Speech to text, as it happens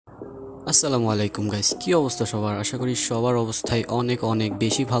আসসালামু আলাইকুম গাইস, কি অবস্থা সবার? আশা করি সবার অবস্থায় অনেক অনেক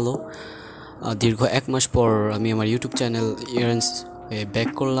বেশি ভালো। দীর্ঘ এক মাস পর আমি আমার ইউটিউব চ্যানেল ইয়ারেন্স ব্যাক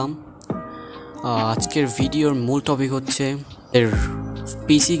করলাম। আজকের ভিডিওর মূল টপিক হচ্ছে এর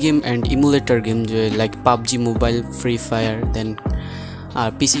PC game and emulator game, যে like PUBG mobile, free fire, দেন আর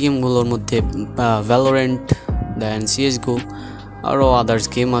পিসি গেমগুলোর মধ্যে ভ্যালোরেন্ট, দেন সিএসগো, আরও আদার্স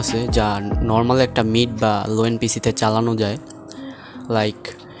গেম আছে যা নর্মাল একটা মিড বা লো এন্ড পিসিতে চালানো যায়। লাইক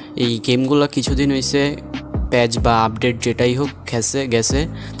এই গেমগুলো কিছুদিন হয়েছে প্যাচ বা আপডেট যেটাই হোক গেছে,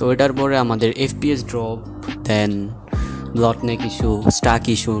 তো এটার পরে আমাদের FPS ড্রপ, দেন ব্লটনেক ইস্যু, স্টাক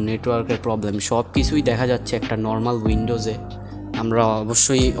ইস্যু, নেটওয়ার্কের প্রবলেম সব কিছুই দেখা যাচ্ছে একটা নর্মাল উইন্ডোজে। আমরা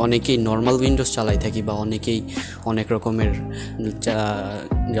অবশ্যই অনেকেই নর্মাল উইন্ডোজ চালাই থাকি বা অনেকেই অনেক রকমের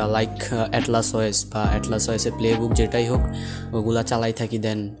যা লাইক অ্যাটলাস ওএস বা অ্যাটলাস ওএসের প্লেবুক যেটাই হোক ওগুলা চালাই থাকি,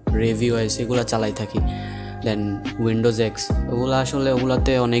 দেন রেভি ওএস এগুলো চালাই থাকি, দেন উইন্ডোজ এক্স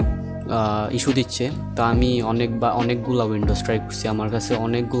ওগুলাতে অনেক ইস্যু দিচ্ছে। তো আমি অনেকগুলো উইন্ডোজ ট্রাই করছি, আমার কাছে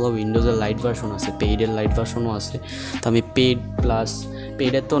অনেকগুলো উইন্ডোজের লাইট ভার্সন আছে, পেইডের লাইট ভার্সনও আছে। তো আমি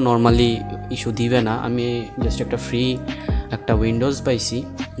পেইডের তো নর্মালি ইস্যু দিবে না, আমি জাস্ট একটা উইন্ডোজ পাইছি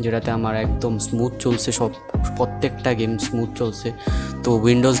যেটাতে আমার একদম স্মুথ চলছে, প্রত্যেকটা গেম স্মুথ চলছে। তো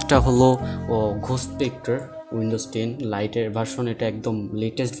উইন্ডোজটা হলো ᴅᴇʟᴜᴛ উইন্ডোজ 10 লাইটের ভার্সন, এটা একদম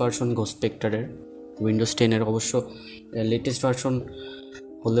লেটেস্ট ভার্সন ᴅᴇʟᴜের। উইন্ডোজ 10-এর অবশ্য লেটেস্ট ভার্সন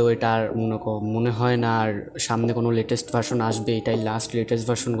হলেও এটা আর মনে হয় না আর সামনে কোনো লেটেস্ট ভার্সন আসবে, এটাই লাস্ট লেটেস্ট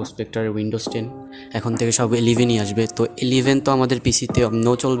ভার্সন ᴅᴇʟᴜের উইন্ডোজ 10। এখন থেকে সব 11ই আসবে। তো 11 তো আমাদের পিসিতে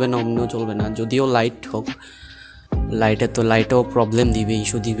অমনিও চলবে না, যদিও লাইট হোক, লাইটেও প্রবলেম দিবে,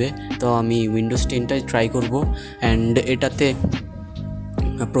 ইস্যু দিবে। তো আমি উইন্ডোজ 10টাই ট্রাই করব। অ্যান্ড এটাতে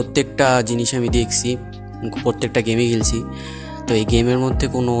প্রত্যেকটা জিনিস আমি দেখছি, প্রত্যেকটা গেমই খেলছি, তো এই গেমের মধ্যে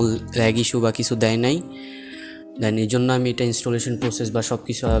কোনো ল্যাগ ইস্যু বা কিছু দেয় নাই। দেন এই জন্য আমি এটা ইনস্টলেশন প্রসেস বা সব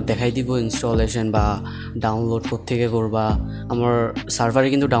কিছু দেখাই দিব, ইনস্টলেশন বা ডাউনলোড কোত্থেকে করবা। আমার সার্ভারে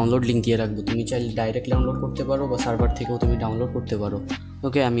কিন্তু ডাউনলোড লিঙ্ক দিয়ে রাখবো, তুমি চাইলে ডাইরেক্ট ডাউনলোড করতে পারো বা সার্ভার থেকেও তুমি ডাউনলোড করতে পারো।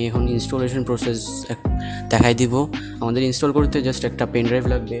 ওকে, আমি এখন ইনস্টলেশন প্রসেস দেখাই দিব। আমাদের ইনস্টল করতে জাস্ট একটা পেন ড্রাইভ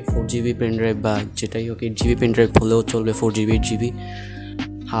লাগবে, 4GB পেন ড্রাইভ বা যেটাই হোক, 8GB পেন ড্রাইভ হলেও চলবে, 4GB 8GB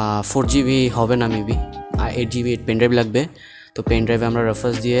 4GB হবে না মেবি, 8GB পেন ড্রাইভ লাগবে। তো পেন ড্রাইভে আমরা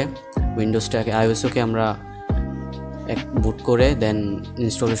রেফারেন্স দিয়ে উইন্ডোজটাকে আইওএসওকে আমরা বুট করে দেন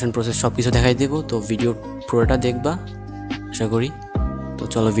ইনস্টলেশন প্রসেস সব কিছু দেখাই দেবো। তো ভিডিও পুরোটা দেখবা আশা করি। তো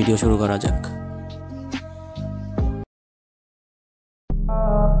চলো ভিডিও শুরু করা যাক।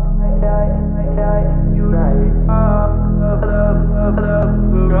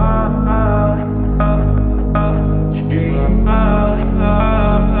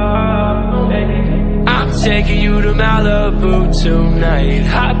 Taking you to Malibu tonight.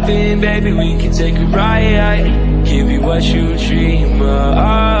 Hop in, baby, we can take a ride. Give you what you dream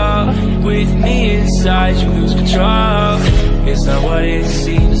of. With me inside, you lose control. It's not what it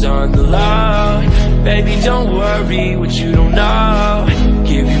seems on the low. Baby, don't worry what you don't know.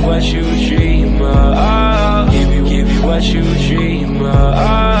 Give you what you dream of. Give you what you dream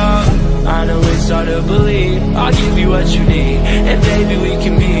of. I know it's hard to believe. I'll give you what you need, and baby, we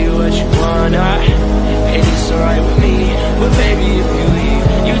can be what you wanna. And it's alright with me, but baby, if you leave,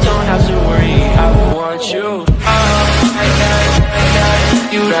 you don't have to worry. I will want you.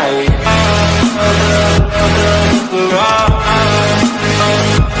 You right.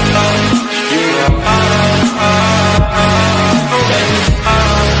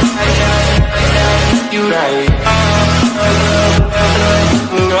 You right.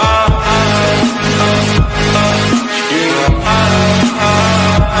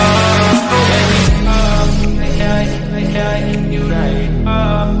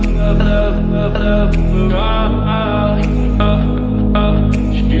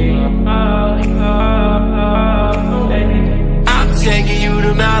 Taking you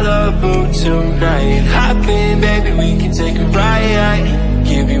to Malibu tonight. Hop in, baby, we can take a ride.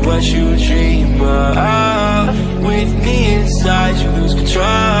 Give you what you dream of. With me inside, you lose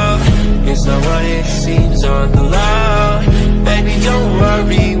control. It's not what it seems on the low. Baby, don't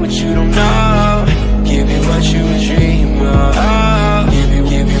worry what you don't know. Give you what you dream of.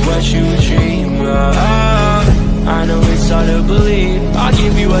 Give you what you dream of. I know it's hard to believe. I'll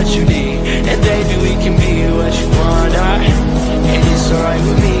give you what you need, and baby, we can be what you wanna. And it's alright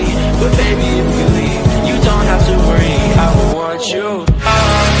with me, but baby, if you leave, you don't have to worry. I will want you.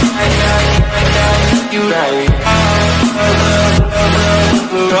 You right.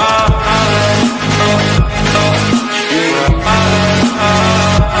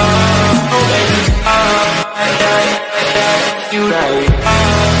 You right.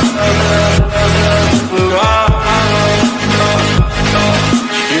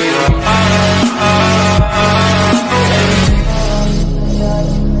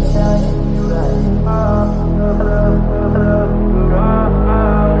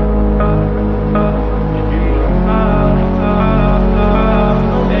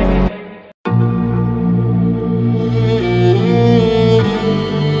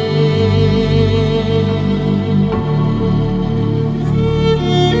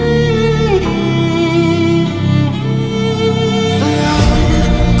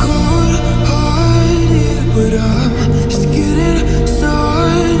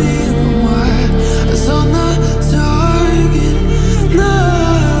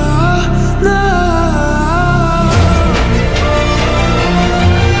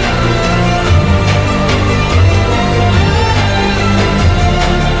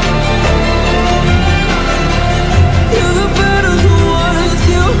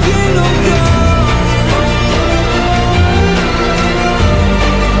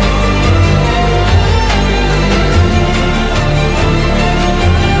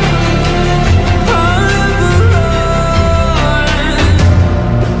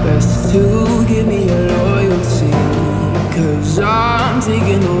 I'm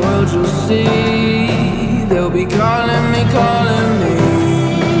taking the world, you'll see. They'll be calling me,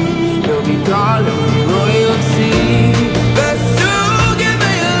 they'll be calling me royalty. Best to give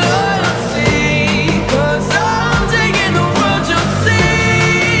me your loyalty, 'cause I'm taking the world, you'll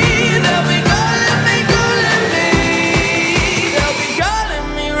see. They'll be calling me, they'll be calling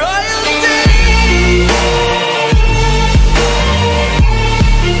me royalty.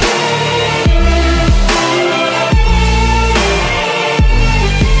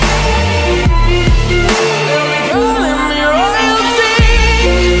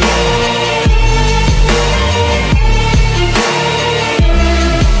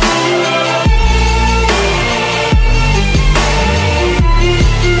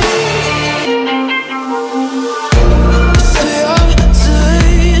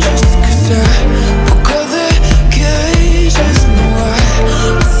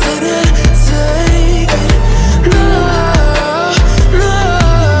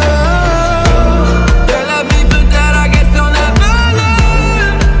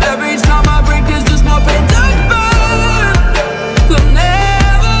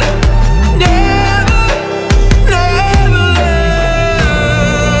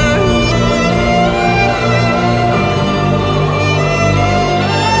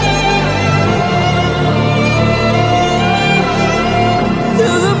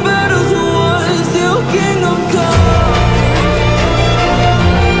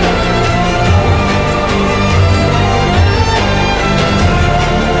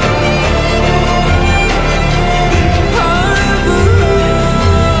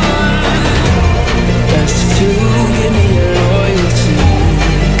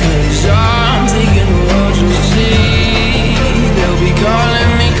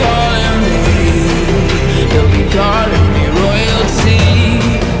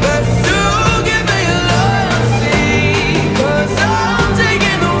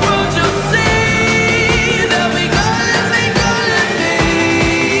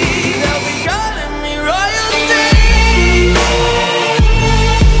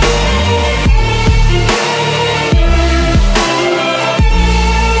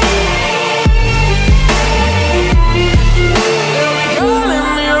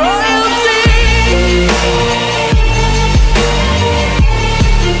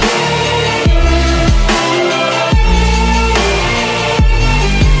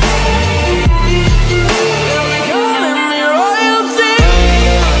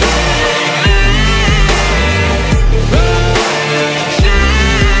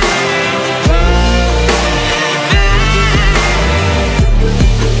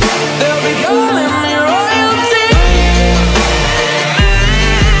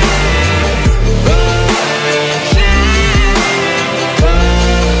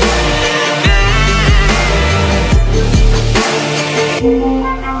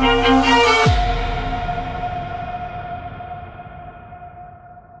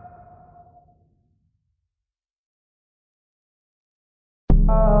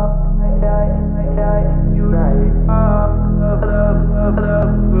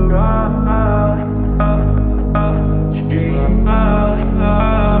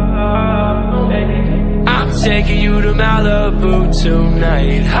 Taking you to Malibu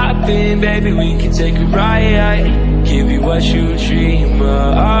tonight. Hop in, baby, we can take a ride. Give you what you dream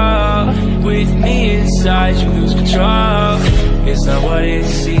of. With me inside, you lose control. It's not what it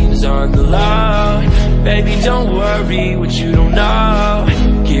seems on the low. Baby, don't worry what you don't know.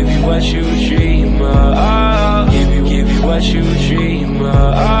 Give you what you dream of. Give you what you dream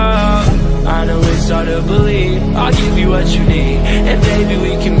of. I know it's hard to believe. I'll give you what you need, and baby,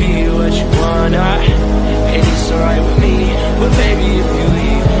 we can be what you wanna. And it's alright with me, but baby, if you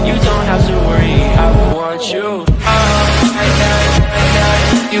leave, you don't have to worry. I will want you.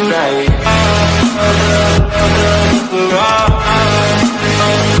 You right.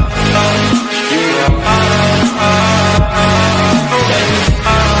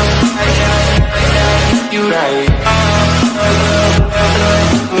 You right.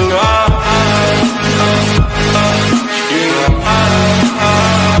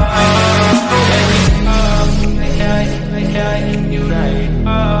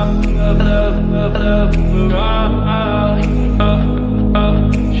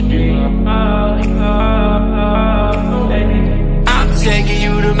 Baby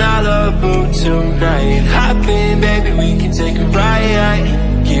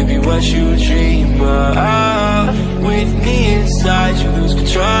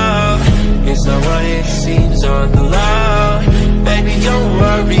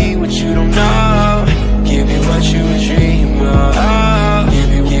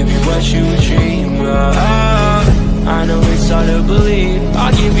need.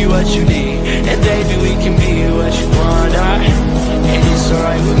 I'll give you what you need, and baby, we can be what you want. And it's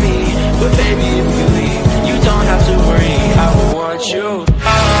alright with me, but baby, if you leave, you don't have to worry, I will want you.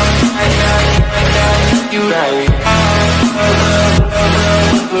 You right.